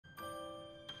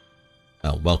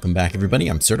Welcome back, everybody.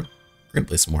 I'm Absurdum. We're going to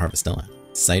play some more Harvestella.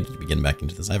 Excited to be getting back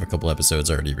into this. I have a couple episodes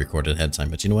already recorded ahead of time,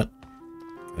 but you know what?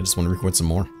 I just want to record some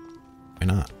more. Why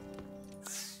not?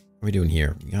 What are we doing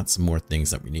here? We got some more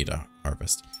things that we need to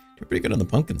harvest. Doing pretty good on the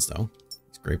pumpkins, though.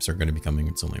 These grapes are going to be coming.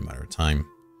 It's only a matter of time.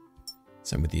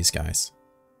 Same with these guys.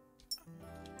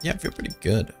 Yeah, I feel pretty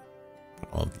good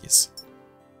about all of these.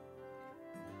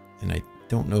 And I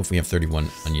don't know if we have 31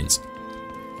 onions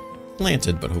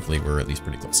planted, but hopefully we're at least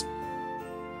pretty close.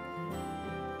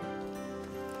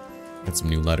 Got some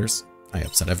new letters. I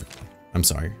upset everyone. I'm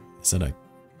sorry. I said I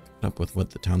put up with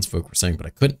what the townsfolk were saying, but I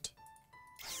couldn't.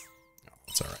 Oh,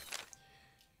 it's alright.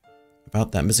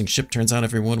 About that missing ship, turns out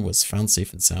everyone was found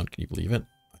safe and sound. Can you believe it?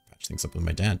 I patched things up with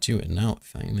my dad, too, and now it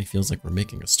finally feels like we're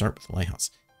making a start with the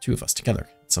lighthouse. Two of us together.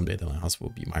 Someday the lighthouse will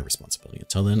be my responsibility.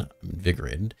 Until then, I'm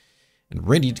invigorated and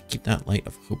ready to keep that light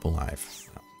of hope alive.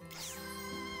 Oh.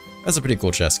 That's a pretty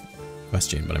cool chest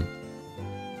question, but I'm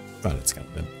glad it's kind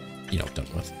of been, done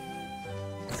with.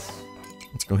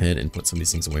 Let's go ahead and put some of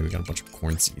these things away. We got a bunch of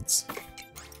corn seeds.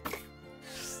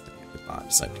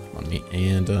 Decided to come on me,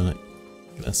 and look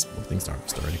at this, more things to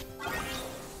harvest already.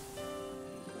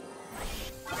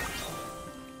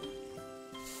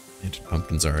 And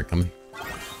pumpkins are coming.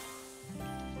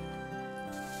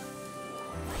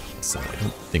 So I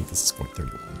don't think this is quite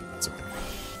 31, but that's okay.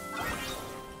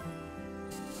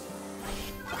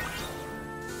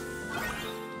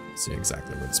 Let's see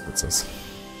exactly where this puts us.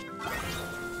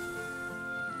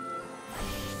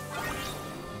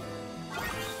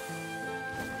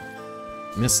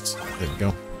 Missed. There we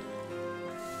go.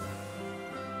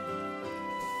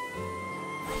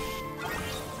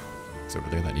 It's over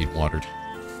there that need watered.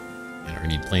 And or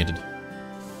need planted.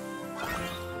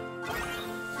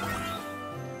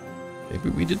 Maybe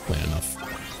we did plant enough.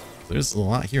 There's a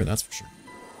lot here, that's for sure.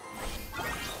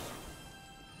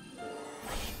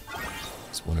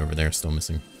 There's one over there still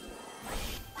missing.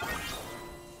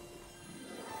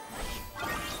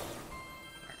 Alright,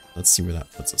 let's see where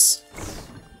that puts us.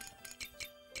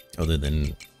 Other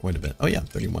than quite a bit. Oh yeah,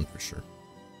 31 for sure.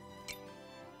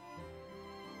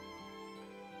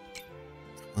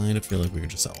 I feel like we could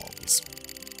just sell all these.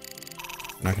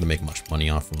 We're not going to make much money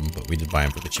off of them, but we did buy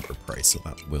them for the cheaper price, so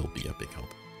that will be a big help.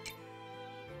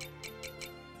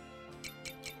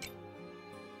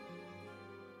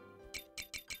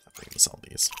 I'm going to sell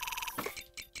these.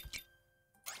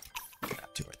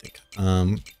 That too, I think.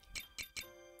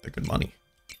 They're good money.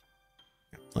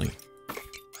 Got plenty.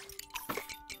 I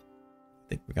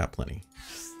think we got plenty.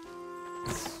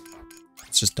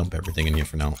 Let's just dump everything in here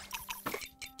for now.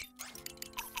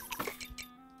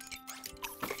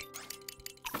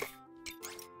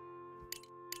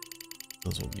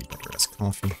 Those will be better as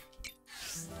coffee.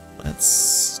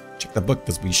 Let's check the book,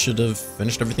 because we should have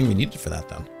finished everything we needed for that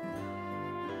then.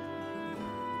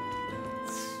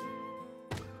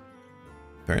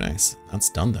 Very nice. That's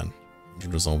done then.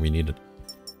 That was all we needed.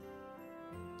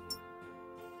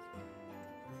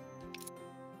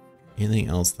 Anything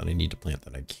else that I need to plant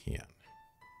that I can?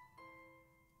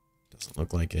 Doesn't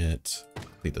look like it.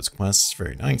 Complete those quests.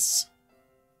 Very nice.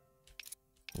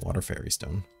 Water fairy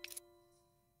stone.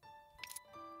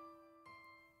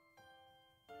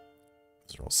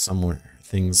 Those are all similar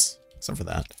things, except for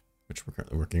that, which we're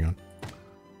currently working on.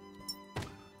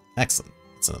 Excellent.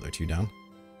 That's another 2 down.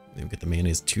 Then we get the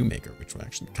mayonnaise 2 maker, which will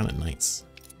actually be kind of nice.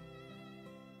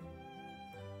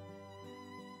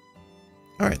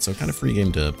 Alright, so kind of free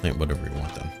game to plant whatever we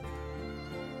want then.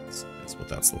 That's what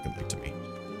that's looking like to me.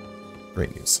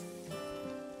 Great news.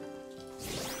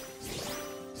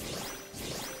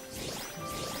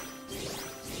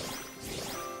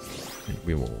 And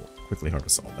we will quickly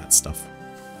harvest all that stuff.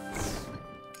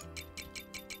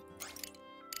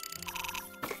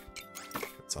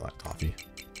 That's all that coffee.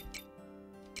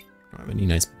 Don't have any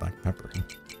nice black pepper, huh?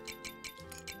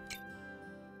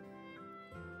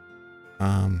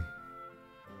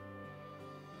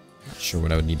 Not sure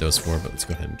what I would need those for, but let's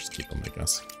go ahead and just keep them, I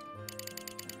guess.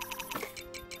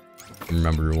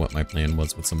 Remember what my plan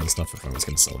was with some of the stuff, if I was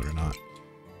going to sell it or not.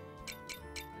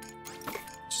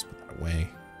 Just put that away.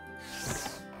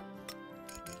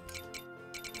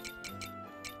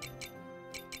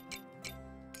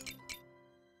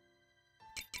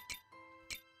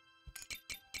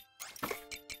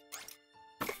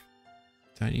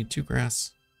 Do I need 2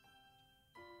 grass?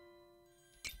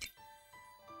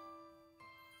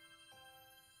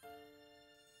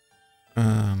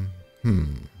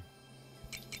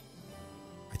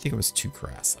 I think it was 2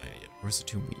 grass that I needed. Or was it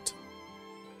 2 wheat?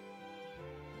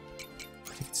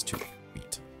 I think it's 2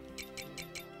 wheat.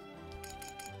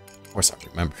 Of course I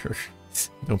remember.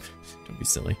 Don't be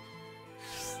silly.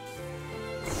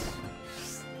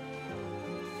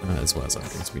 as well as other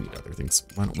things. We need other things.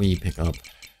 Why don't we pick up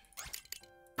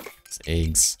these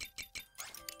eggs,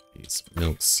 these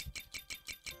milks,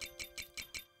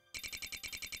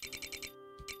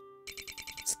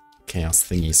 these chaos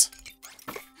thingies.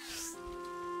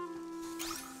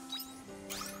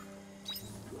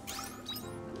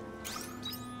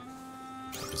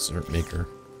 Dessert maker.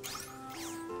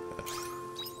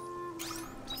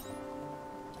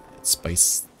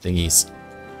 Spice thingies.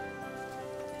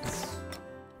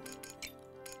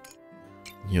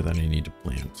 Here that I need to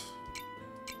plant.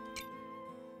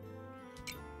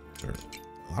 Sure.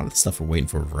 A lot of the stuff we're waiting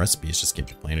for recipes just can't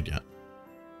be planted yet.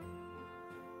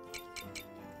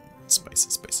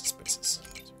 Spices, spices, spices. So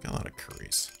we've got a lot of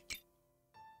curries.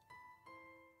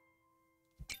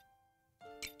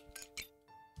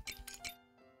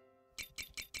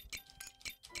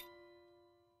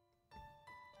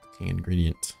 Cooking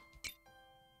ingredient.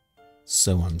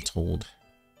 So untold.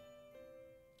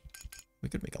 We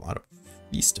could make a lot of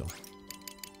these still.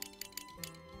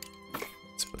 I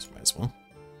suppose we might as well.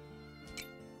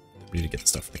 We need to get the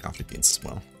stuff for the coffee beans as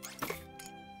well.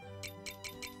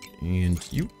 And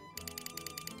you.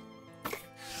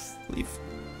 Leave.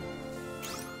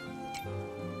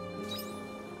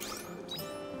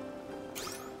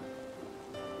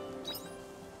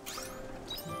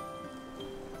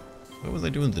 What was I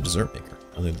doing with the dessert maker?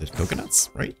 Other than the coconuts,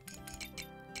 right?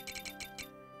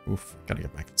 Oof, gotta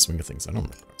get back in the swing of things. I don't know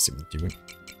what I was even doing.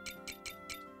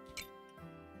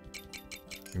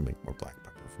 We can make more black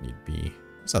pepper if need be.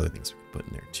 There's other things we can put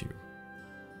in there too.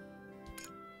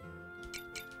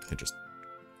 I just...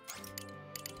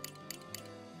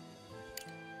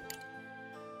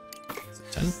 Is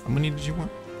it 10? How many did you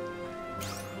want?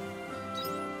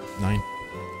 9.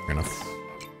 Fair enough.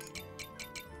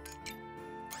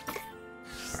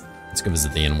 Alright, let's go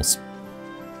visit the animals.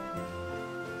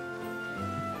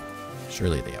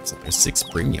 Surely they have something. There's 6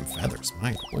 premium feathers.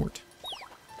 My lord.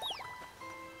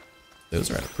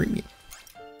 Those are at a premium.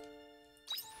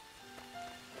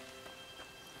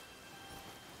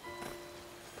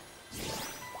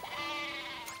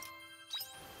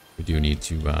 We do need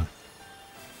to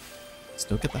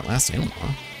still get that last animal,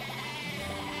 huh?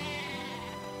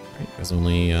 Right, there's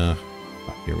only up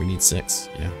here we need 6.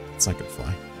 Yeah, it's not gonna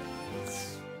fly.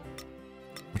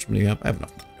 How much money do you have? I have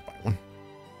enough money to buy one.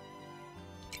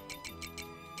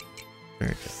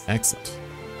 Very good. Excellent.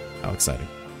 How exciting.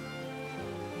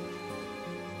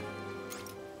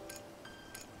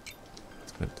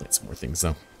 Let's go ahead and plant some more things,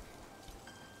 though.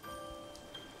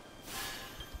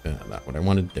 Not what I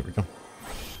wanted. There we go.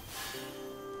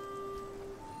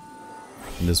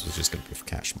 And this was just going to be for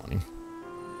cash money.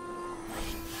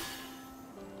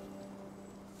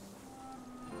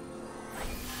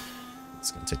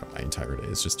 It's going to take up my entire day.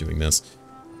 It's just doing this.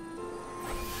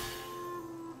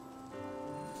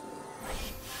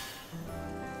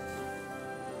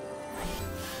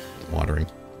 Watering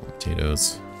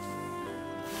potatoes.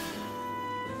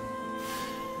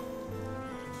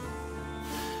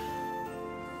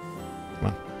 Come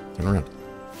on, turn around.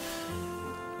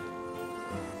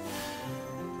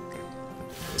 Okay,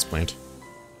 this plant.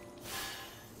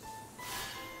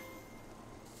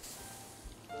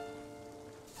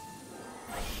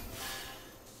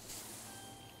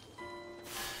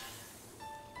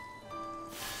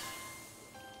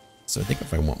 So I think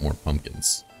if I want more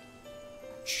pumpkins.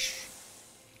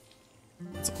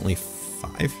 It's only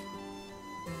 5?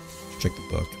 Check the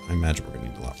book. I imagine we're going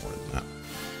to need a lot more than that.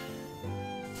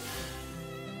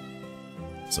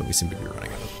 So we seem to be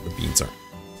running out of... The beans aren't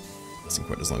lasting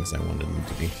quite as long as I wanted them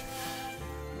to be.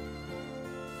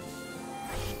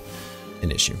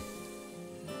 An issue.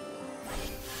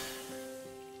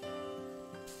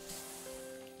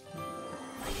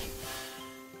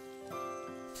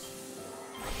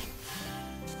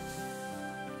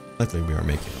 Luckily we are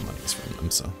making our monies from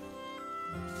them, so...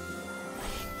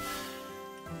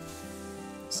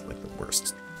 It's like the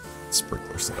worst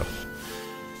sprinkler setup.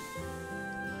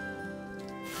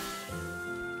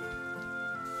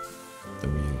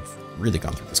 Then we've really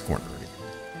gone through this corner already.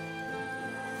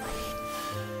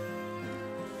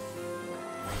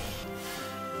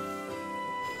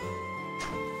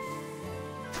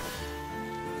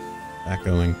 Back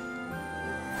going.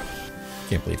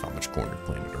 Can't believe how much corn we've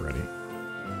planted already.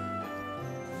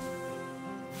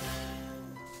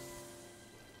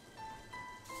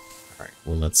 Alright,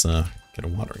 well let's get a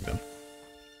watering then.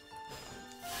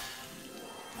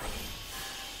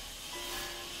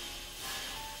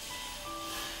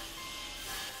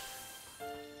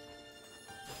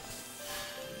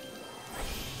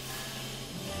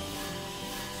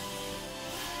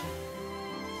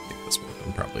 I think this would have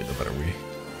been probably the better way.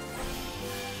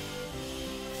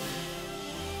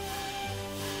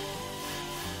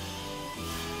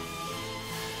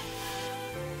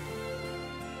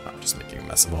 just making a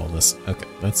mess of all this. Okay,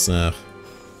 let's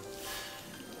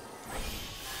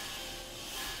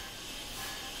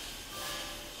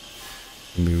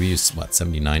we used what,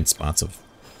 79 spots of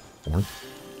corn?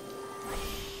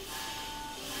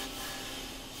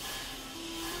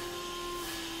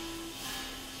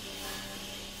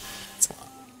 That's a lot.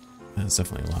 That's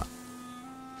definitely a lot.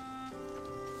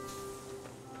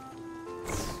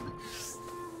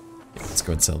 Yeah, let's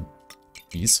go and sell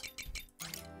these.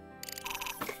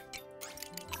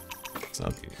 So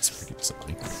I'll give these pretty decent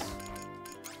money.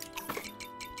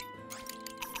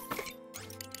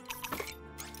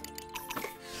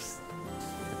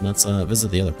 Let's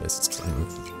visit the other places, because I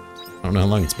don't know how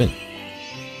long it's been.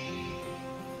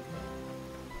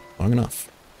 Long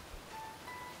enough.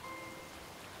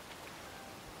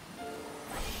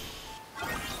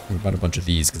 We bought a bunch of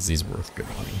these, because these were worth good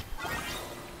money.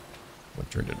 What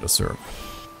turned into syrup.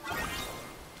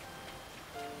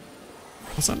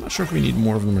 Also, I'm not sure if we need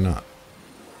more of them or not.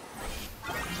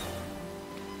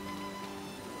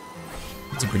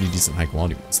 It's a pretty decent high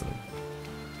quality ones though.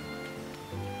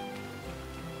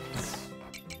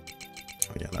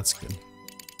 Oh yeah, that's good.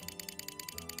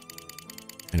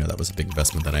 I know that was a big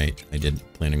investment that I did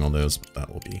planning all those, but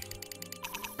that will be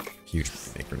a huge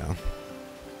maker now.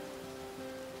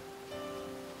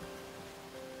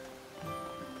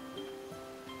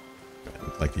 I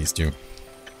look like these two.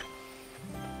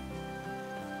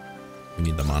 We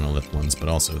need the monolith ones, but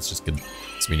also it's just good,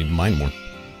 so we need to mine more.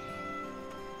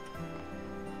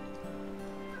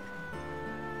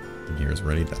 The gear is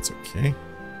ready, that's okay.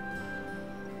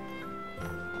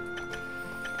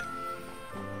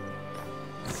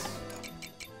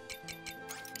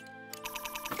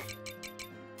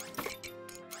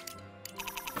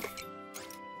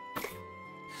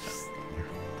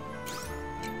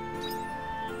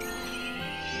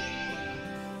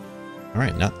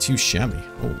 Alright, not too shabby.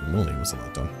 Holy moly, it was a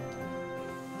lot done.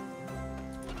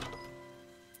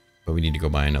 But we need to go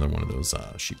buy another one of those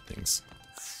sheep things.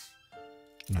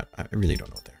 I really don't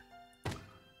know what they're.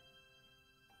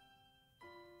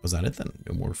 Was that it then?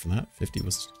 No more from that? 50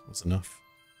 was enough.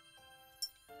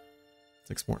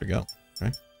 6 more to go.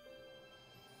 Okay.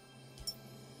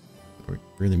 We're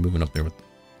really moving up there with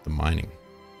the mining.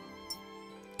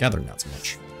 Gathering not so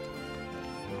much.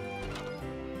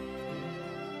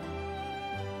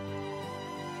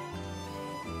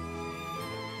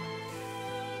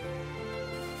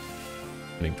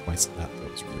 Getting twice that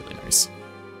though is really nice.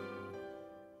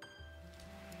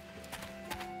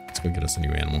 Let's go get us a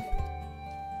new animal.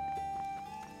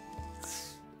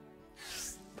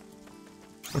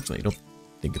 Fortunately, I don't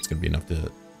think it's going to be enough to do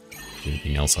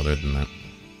anything else other than that.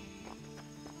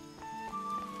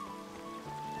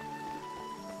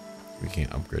 We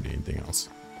can't upgrade anything else.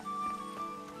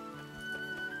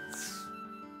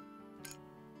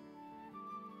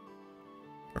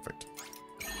 Perfect.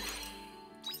 I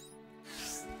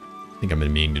think I've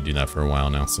been meaning to do that for a while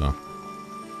now, so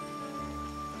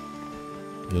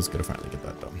it was good to finally get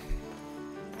that done.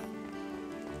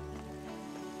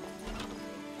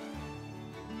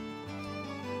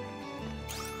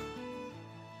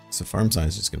 So farm size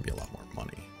is just going to be a lot more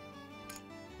money.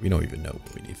 We don't even know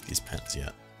what we need for these pens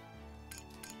yet.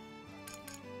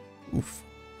 Oof.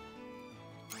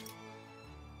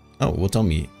 Oh, well, tell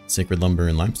me sacred lumber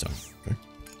and limestone. Okay.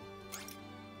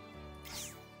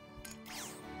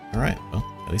 Alright, well,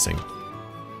 at least I can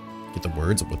get the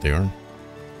words of what they are.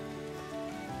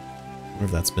 Or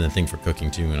if that's been a thing for cooking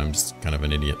too, and I'm just kind of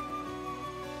an idiot.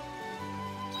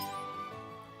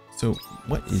 So,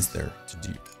 what is there to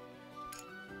do?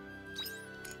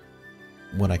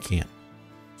 What I can't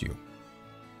do.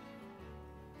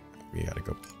 We gotta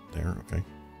go there, okay.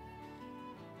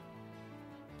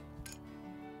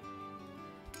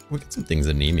 We got some things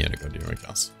in Anemia to go do, I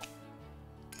guess.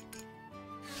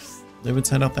 Let's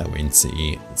head out that way and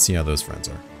see how those friends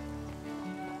are.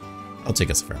 I'll take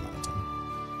us a fair amount of time.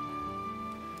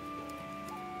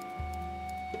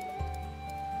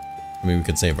 I mean, we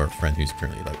could save our friend who's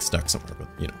currently like stuck somewhere, but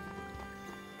you know,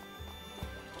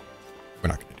 we're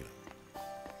not going to do that.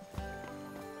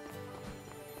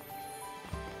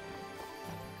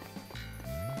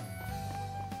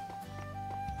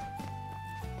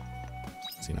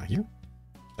 Is he not here?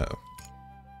 Uh-oh.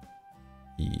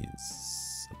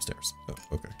 He's upstairs. Oh,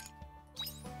 okay.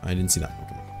 I didn't see that one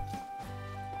coming.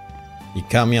 He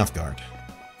caught me off guard.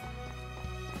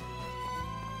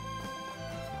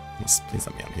 Please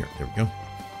let me out here. There we go.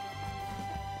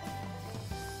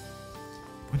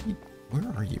 Where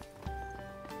are you?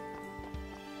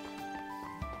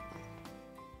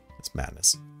 It's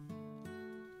madness.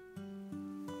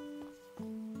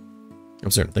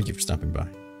 Absurdum, thank you for stopping by.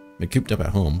 been cooped up at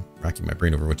home, racking my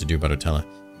brain over what to do about Otella.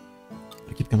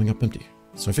 I keep coming up empty.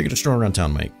 So I figured a stroll around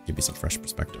town might give me some fresh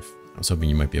perspective. I was hoping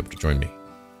you might be able to join me.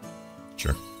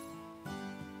 Sure.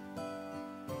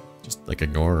 Just like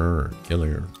ignore her or kill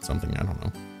her or something, I don't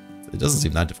know. It doesn't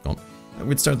seem that difficult.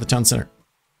 We'd start at the town center.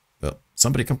 But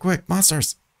somebody come quick,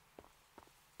 monsters!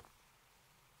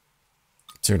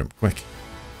 Absurdum, quick.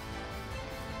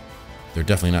 They're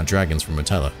definitely not dragons from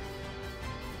Otella.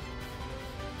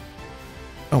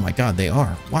 Oh my god, they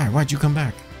are. Why? Why'd you come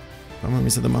back? My mommy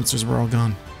said the monsters were all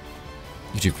gone.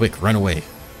 You two quick, run away.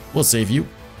 We'll save you.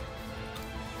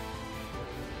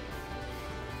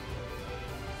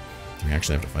 Do we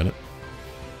actually have to fight it?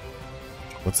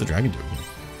 What's the dragon doing here?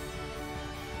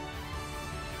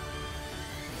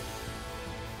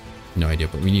 No idea,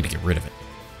 but we need to get rid of it.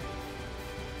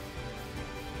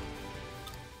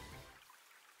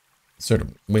 Sort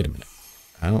of, wait a minute.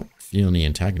 I don't feel any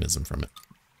antagonism from it.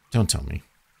 Don't tell me.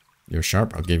 You're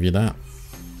sharp, I'll give you that.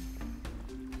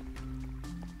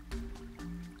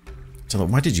 Tell her,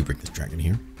 why did you bring this dragon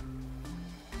here?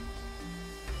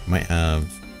 Might have.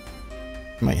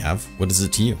 What is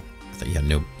it to you? I thought you had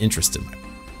no interest in my.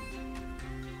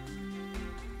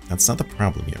 That's not the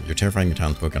problem here. You're terrifying the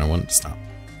townsfolk and I want it to stop.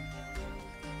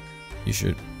 You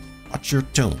should watch your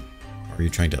tone. Or are you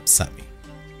trying to upset me?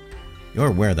 You're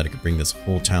aware that it could bring this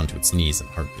whole town to its knees in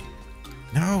a heartbeat.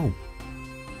 No!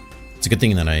 It's a good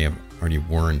thing that I have already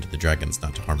warned the dragons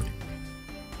not to harm anyone.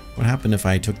 What happened if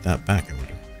I took that back, I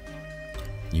wonder?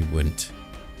 You wouldn't.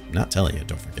 I'm not telling you,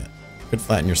 don't forget. I could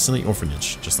flatten your silly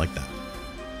orphanage just like that.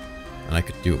 And I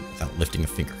could do it without lifting a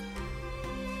finger.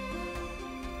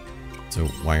 So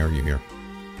why are you here?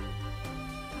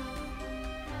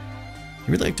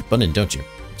 You really like to butt in, don't you?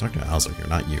 I'm talking to Alzo here,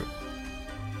 not you.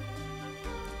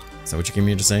 Is that what you came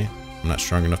here to say? I'm not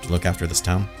strong enough to look after this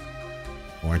town?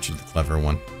 Or aren't you the clever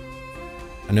one?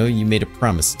 I know you made a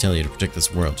promise to tell you to protect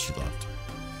this world she loved.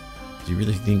 Do you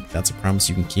really think that's a promise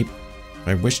you can keep? If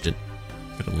I wished it,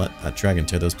 I could have let that dragon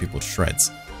tear those people to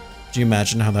shreds. Do you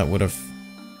imagine how that would have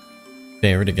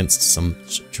fared against some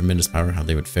tremendous power? How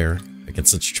they would fare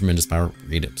against such tremendous power?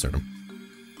 Read it, Absurdum.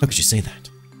 How could you say that?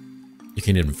 You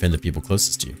can't even defend the people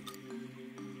closest to you.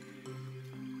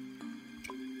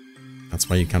 That's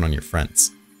why you count on your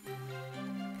friends.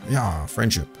 Yeah,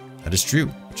 friendship. That is true,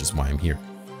 which is why I'm here.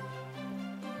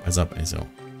 What's up, Aizo?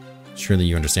 Surely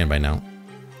you understand by now.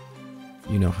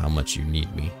 You know how much you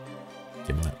need me.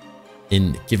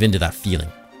 Give in to that feeling.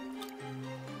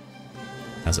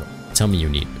 Aizo, tell me you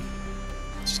need me.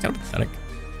 It's just kind of pathetic.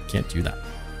 I can't do that.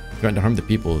 You're trying to harm the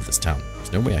people of this town.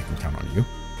 There's no way I can count on you.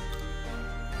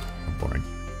 How boring.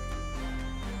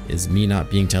 Is me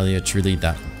not being Talia truly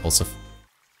that impulsive?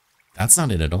 That's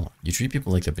not it at all. You treat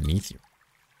people like they're beneath you.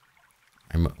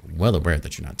 I'm well aware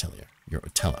that you're not Talia. You're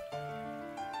Otella.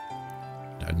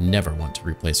 And I'd never want to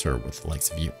replace her with the likes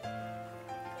of you.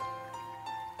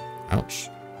 Ouch.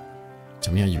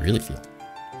 Tell me how you really feel.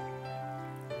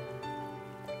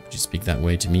 Would you speak that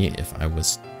way to me if I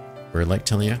were like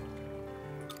Talia?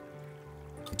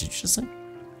 What did you just say?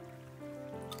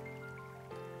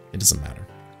 It doesn't matter.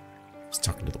 I was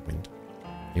talking to the wind.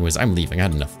 Anyways, I'm leaving. I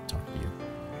had enough talking to you.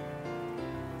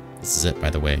 This is it, by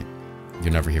the way.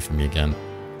 You'll never hear from me again.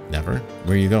 Never?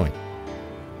 Where are you going?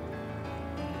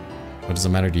 What does it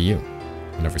matter to you?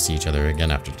 We'll never see each other again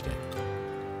after today.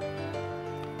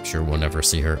 I'm sure we'll never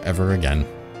see her ever again.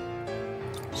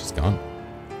 She's gone.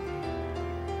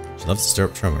 She loves to stir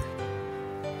up trouble.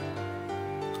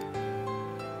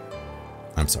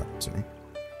 I'm sorry.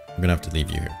 I'm gonna have to leave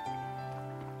you here.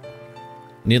 I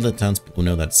need to let the townspeople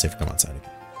know that it's safe to come outside again.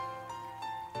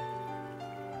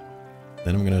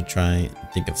 Then I'm gonna try and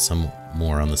think of some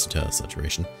more on this Otella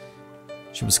situation.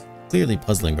 She was clearly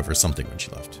puzzling over something when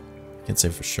she left. I can't say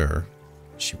for sure.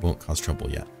 She won't cause trouble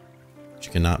yet. She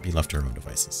cannot be left to her own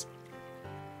devices.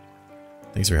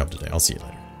 Thanks for your help today. I'll see you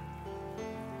later.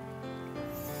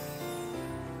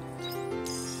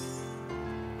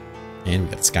 And we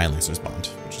got Skylancer's Bond,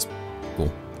 which is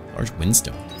cool. Large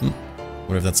windstone.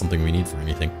 What if that's something we need for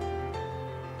anything?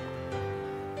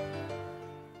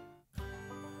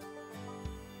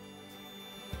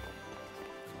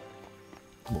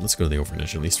 Well, let's go to the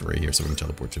orphanage. At least we're right here so we can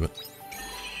teleport to it.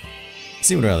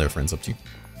 See what our other friends up to.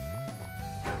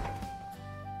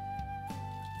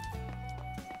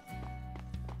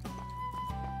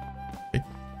 Okay.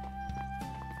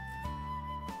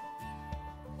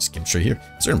 Just came straight here.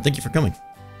 Sir, thank you for coming.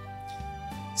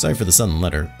 Sorry for the sudden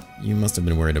letter. You must have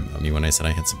been worried about me when I said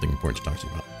I had something important to talk to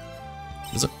you about.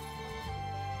 What is it?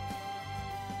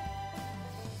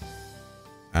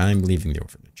 I'm leaving the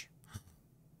orphanage.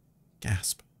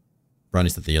 Gasp.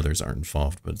 brownies that the others aren't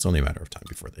involved, but it's only a matter of time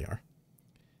before they are.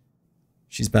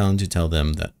 She's bound to tell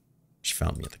them that she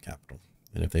found me at the Capitol.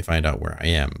 And if they find out where I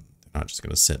am, they're not just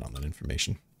going to sit on that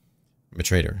information. I'm a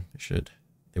traitor.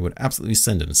 They would absolutely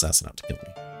send an assassin out to kill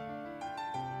me.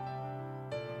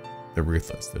 They're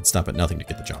ruthless. They'd stop at nothing to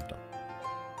get the job done.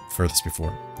 Furthest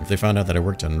before, if they found out that I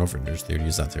worked at an orphanage, they would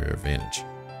use that to their advantage.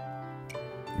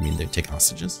 You mean they'd take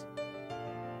hostages?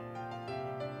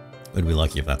 We'd be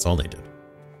lucky if that's all they did.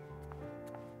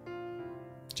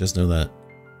 Just know that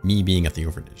me being at the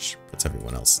orphanage puts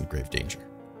everyone else in grave danger.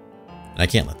 And I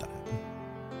can't let that happen.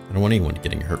 I don't want anyone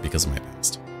getting hurt because of my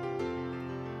past.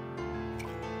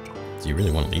 Do you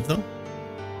really want to leave, though?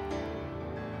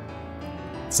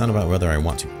 It's not about whether I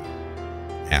want to.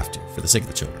 I have to, for the sake of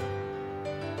the children.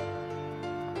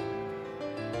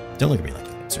 Don't look at me like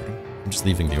that, Absurdum. I'm just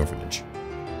leaving the orphanage.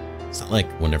 It's not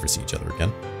like we'll never see each other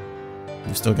again.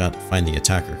 We've still got to find the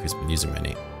attacker who's been using my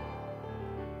name.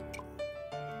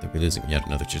 They'll be losing yet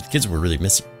another child. The kids were really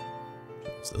missing.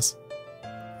 What's this? Do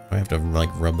I have to, like,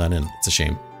 rub that in? It's a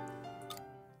shame.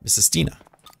 Mrs. Stina.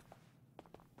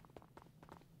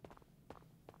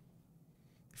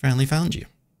 I finally found you.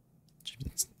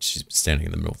 She's been standing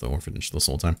in the middle of the orphanage this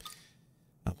whole time.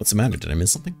 What's the matter? Did I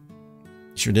miss something?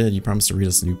 You sure did. You promised to read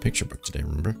us a new picture book today,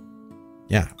 remember?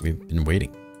 Yeah, we've been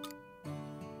waiting.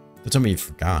 Don't tell me you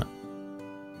forgot.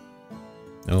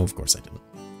 No, of course I didn't.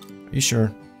 Are you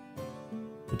sure?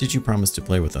 What did you promise to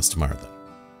play with us tomorrow, then?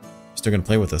 You're still going to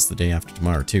play with us the day after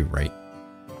tomorrow, too, right?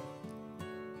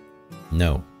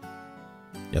 No.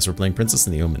 Yes, we're playing Princess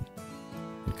and the Omen.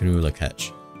 And Canoe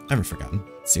Catch. I haven't forgotten.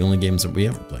 It's the only games that we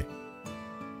ever play.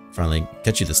 Finally,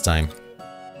 catch you this time.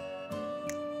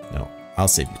 No, I'll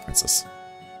save you, Princess.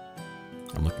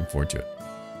 I'm looking forward to it.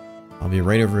 I'll be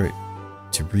right over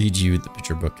to read you the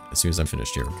picture book as soon as I'm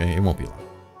finished here, okay? It won't be long.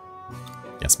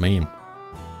 Yes, ma'am.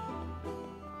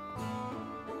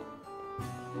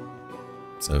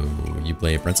 So, you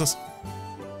play a princess?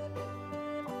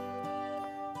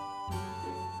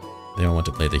 They don't want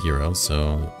to play the hero,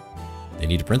 so they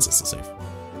need a princess to save.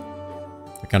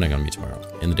 They're counting on me tomorrow,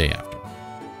 and the day after.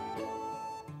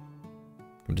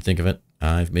 Come to think of it,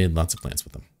 I've made lots of plans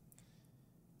with them.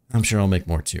 I'm sure I'll make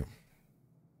more too.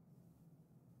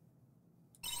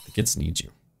 The kids need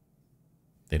you.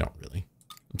 They don't really.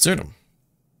 Absurdum.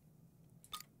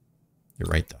 You're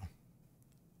right, though.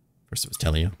 First it was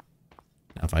Telia.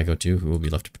 Now if I go too, who will be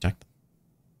left to protect them?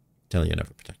 Telia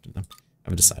never protected them.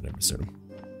 I've decided, Absurdum.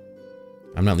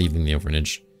 I'm not leaving the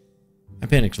orphanage. I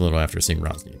panicked a little after seeing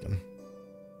Rosny again.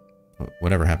 But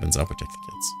whatever happens, I'll protect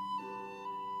the kids.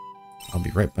 I'll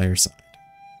be right by your side.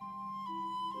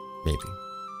 Maybe.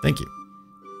 Thank you.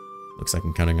 Looks like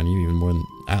I'm counting on you even more than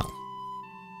Al.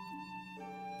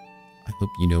 I hope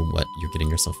you know what you're getting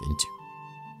yourself into.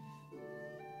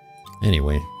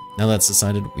 Anyway, now that's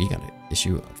decided, we got an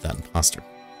issue of that imposter.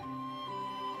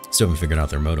 Still haven't figured out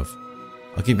their motive.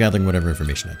 I'll keep gathering whatever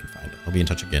information I can find. I'll be in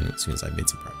touch again as soon as I've made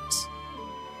some progress.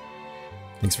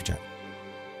 Thanks for chatting.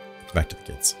 Back to the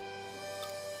kids.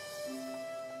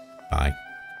 Bye.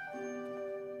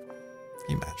 Can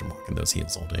you imagine walking those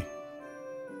heels all day?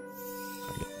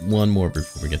 I'll get one more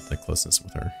before we get the closeness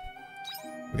with her.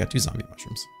 We got 2 zombie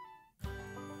mushrooms.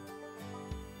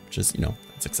 Which is, you know,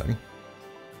 that's exciting.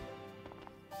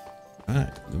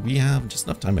 Alright, we have just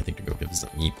enough time, I think, to go visit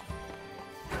Meep.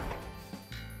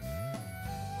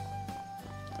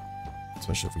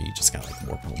 Especially if we just got, like,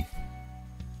 warp home.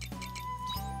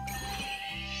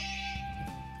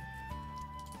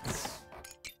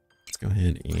 Let's go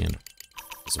ahead and...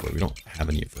 So we don't have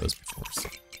any of those before, so...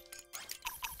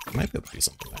 I might be able to do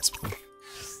something nice with them.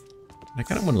 And I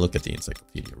kind of want to look at the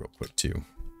encyclopedia real quick, too.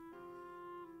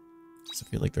 Because I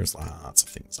feel like there's lots of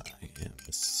things I am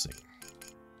missing.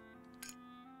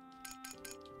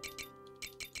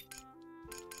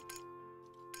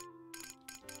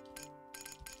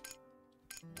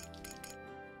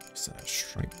 What's that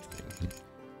strength thing?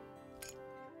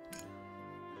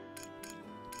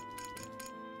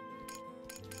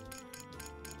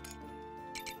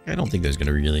 I don't think there's going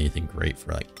to be really anything great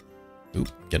for, like,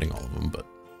 getting all of them, but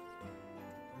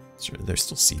sure, there's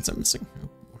still seeds I'm missing. Oh,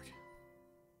 boy.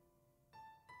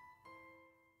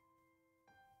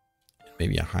 And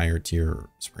maybe a higher tier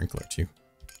sprinkler, too.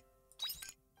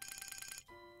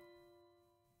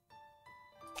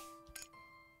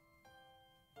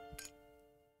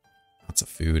 Lots of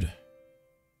food.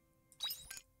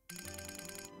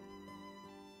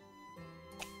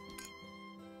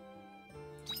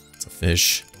 Lots of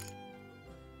fish.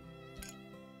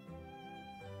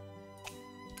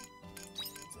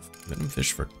 Venom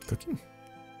fish for cooking?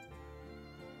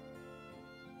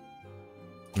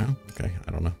 No? Okay,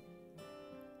 I don't know.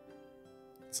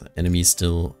 So enemy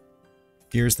still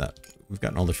fears that. We've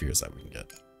gotten all the fears that we can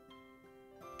get.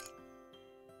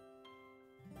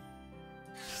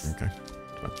 Okay.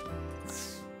 Well,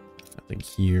 nothing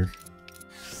here.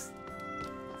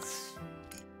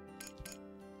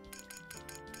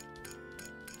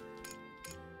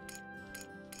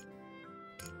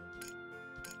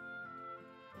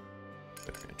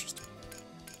 Very interesting.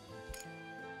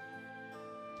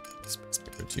 Space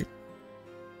paper 2.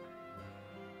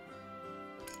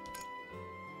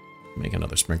 Make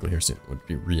another sprinkler here soon. Would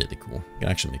be really cool. We can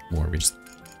actually make more.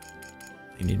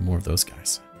 We need more of those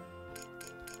guys.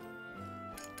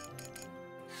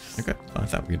 Okay, well, I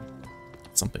thought we'd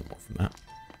get something more from that.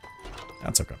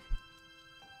 That's okay.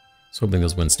 I was hoping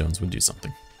those windstones would do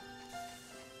something.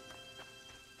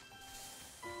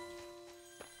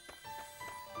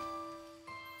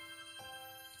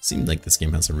 Seemed like this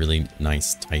game has a really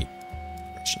nice, tight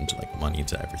progression to like money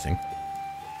to everything.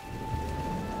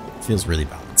 It feels really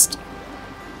balanced.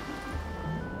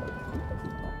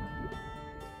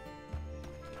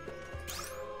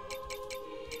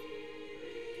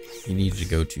 You need to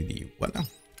go to the what now?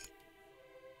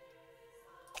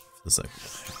 This is a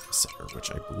center,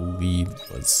 which I believe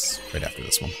was right after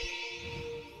this one.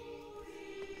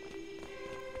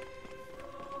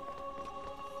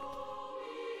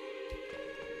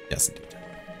 Yes, indeed.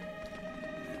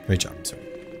 Great job, sir.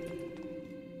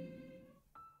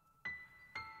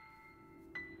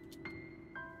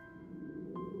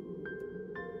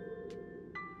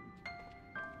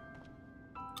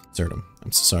 Absurdum,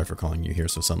 I'm so sorry for calling you here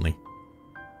so suddenly.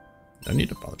 No need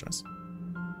to apologize.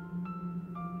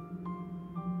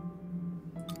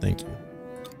 Thank you.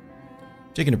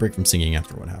 Taking a break from singing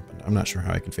after what happened. I'm not sure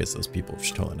how I can face those people of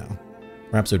Shatola now.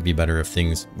 Perhaps it would be better if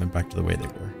things went back to the way they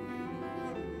were.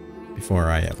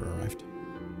 Before I ever arrived.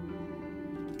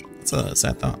 That's a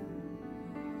sad thought.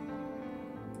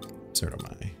 Absurdum,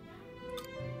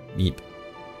 Meep.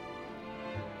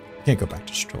 I can't go back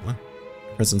to Shatola.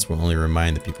 My presence will only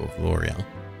remind the people of L'Oreal.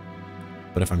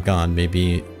 But if I'm gone,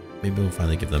 maybe we'll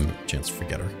finally give them a chance to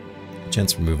forget her. A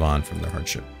chance to move on from their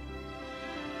hardship.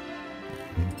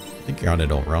 I think you got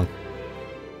it all wrong.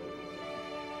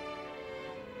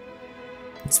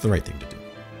 It's the right thing to do.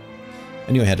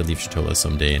 I knew I had to leave Shatola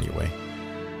someday anyway.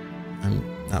 I'm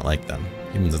not like them.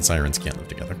 Humans and sirens can't live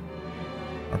together.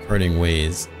 Our parting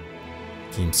ways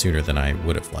came sooner than I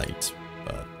would have liked,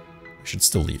 but I should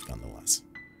still leave nonetheless.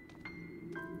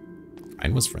 I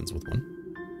was friends with one.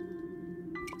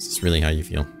 Is this really how you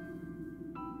feel?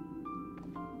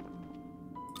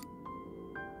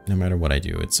 No matter what I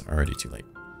do, it's already too late.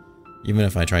 Even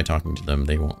if I try talking to them,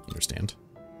 they won't understand.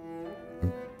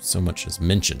 So much as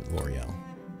mention L'Oreal.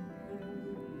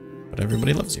 But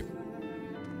everybody loves you.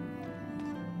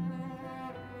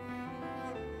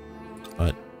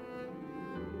 But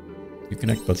you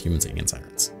connect both humans and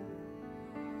sirens.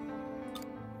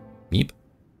 Meep.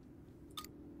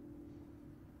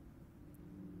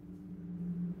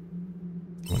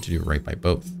 I want to do right by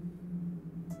both.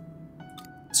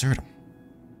 Absurdum.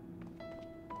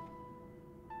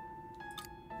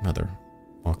 Mother,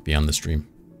 walk beyond the stream.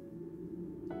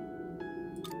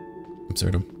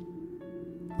 Absurdum.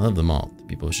 I love them all. The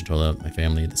people of Shatola, my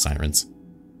family, the sirens.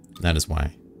 And that is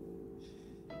why.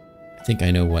 I think I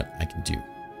know what I can do.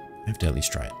 I have to at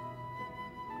least try it.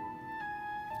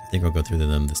 I think I'll go through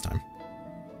them this time.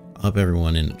 I'll help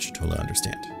everyone in Shatola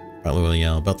understand. About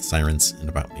L'Oreal, about the sirens, and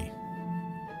about me.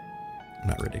 I'm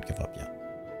not ready to give up yet.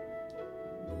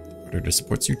 The Order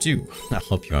supports you too. I'll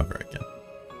help you ever again.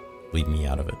 Leave me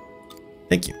out of it.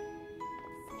 Thank you.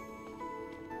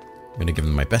 I'm gonna give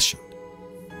them my best shot.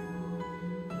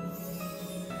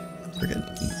 We're getting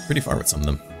pretty far with some of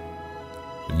them.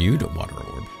 Renewed water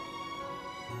orb.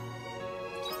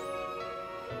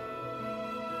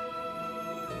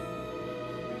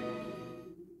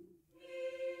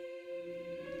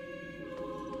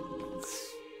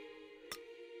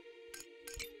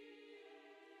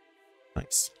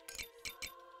 Nice.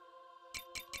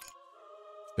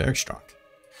 Very strong.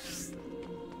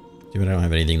 Dude, I don't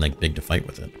have anything like big to fight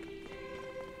with it.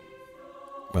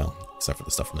 Well, except for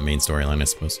the stuff from the main storyline, I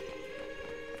suppose.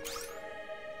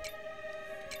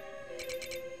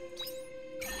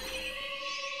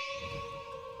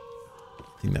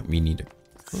 I think that we need to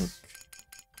cook.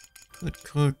 Good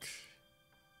cook.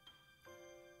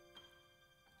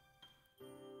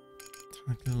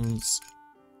 Tacos.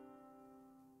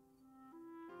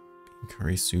 Bean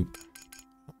curry soup. I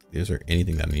don't think these are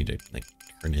anything that I need to like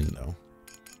turn in though.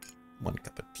 1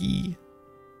 cup of tea.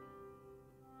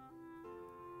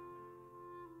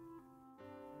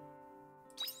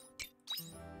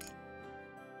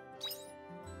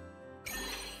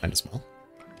 Kind of small.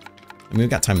 I mean, we've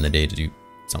got time in the day to do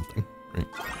something, right?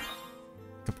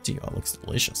 Cup of tea, oh, looks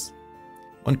delicious.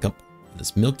 1 cup of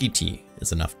this milky tea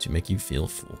is enough to make you feel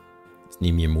full. This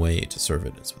medium way to serve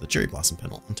it is with a cherry blossom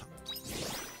petal on top.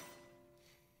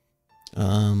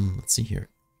 Let's see here.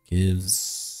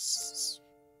 Gives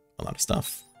a lot of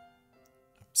stuff.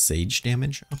 Sage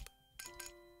damage up.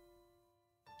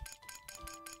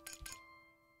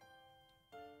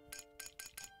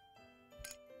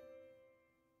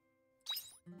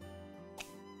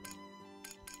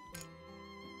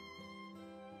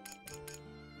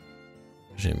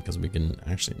 Shame, because we can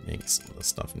actually make some of this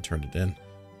stuff and turn it in.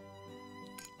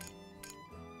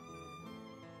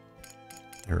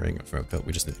 There ain't a coat.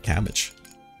 We just need the cabbage.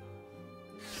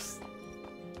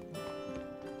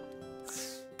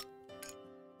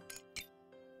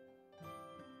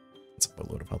 That's a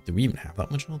boatload of health. Do we even have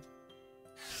that much health?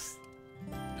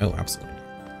 Oh, absolutely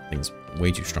not. Thing's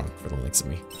way too strong for the likes of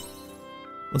me.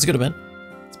 Let's go to bed.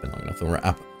 It's been long enough. We'll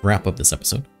wrap up this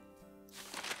episode.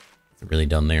 Really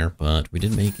done there, but we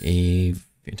did make a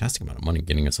fantastic amount of money,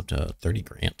 getting us up to 30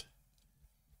 grand.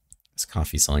 This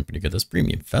coffee's selling pretty good. Those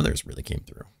premium feathers really came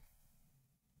through.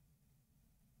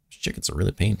 These chickens are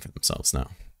really paying for themselves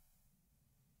now.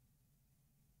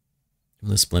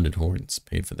 The splendid horns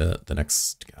paid for the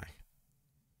next guy.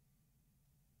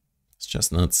 These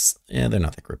chestnuts, yeah, they're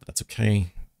not that great, but that's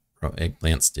okay. Raw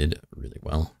eggplants did really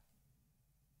well.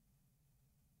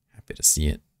 Happy to see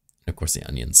it. And of course the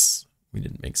onions. We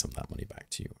didn't make some of that money back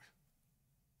to you,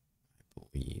 I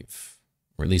believe.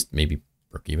 Or at least maybe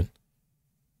broke even.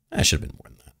 That should have been more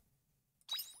than that.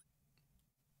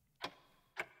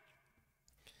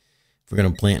 If we're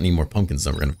going to plant any more pumpkins,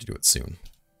 though, we're going to have to do it soon.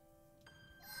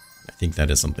 I think that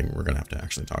is something we're going to have to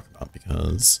actually talk about,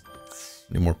 because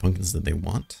any more pumpkins that they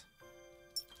want?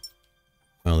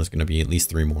 Well, there's going to be at least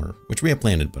 3 more, which we have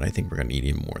planted, but I think we're going to need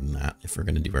even more than that if we're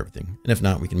going to do everything. And if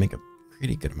not, we can make a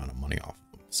pretty good amount of money off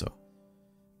of them, so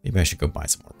maybe I should go buy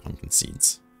some more pumpkin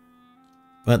seeds.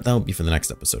 But that'll be for the next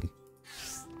episode.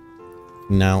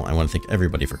 Now, I want to thank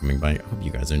everybody for coming by. I hope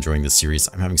you guys are enjoying this series.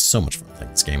 I'm having so much fun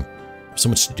playing this game. There's so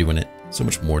much to do in it, so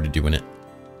much more to do in it,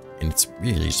 and it's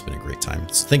really just been a great time.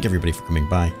 So thank everybody for coming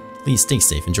by. Please stay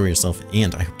safe, enjoy yourself,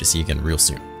 and I hope to see you again real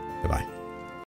soon. Bye-bye.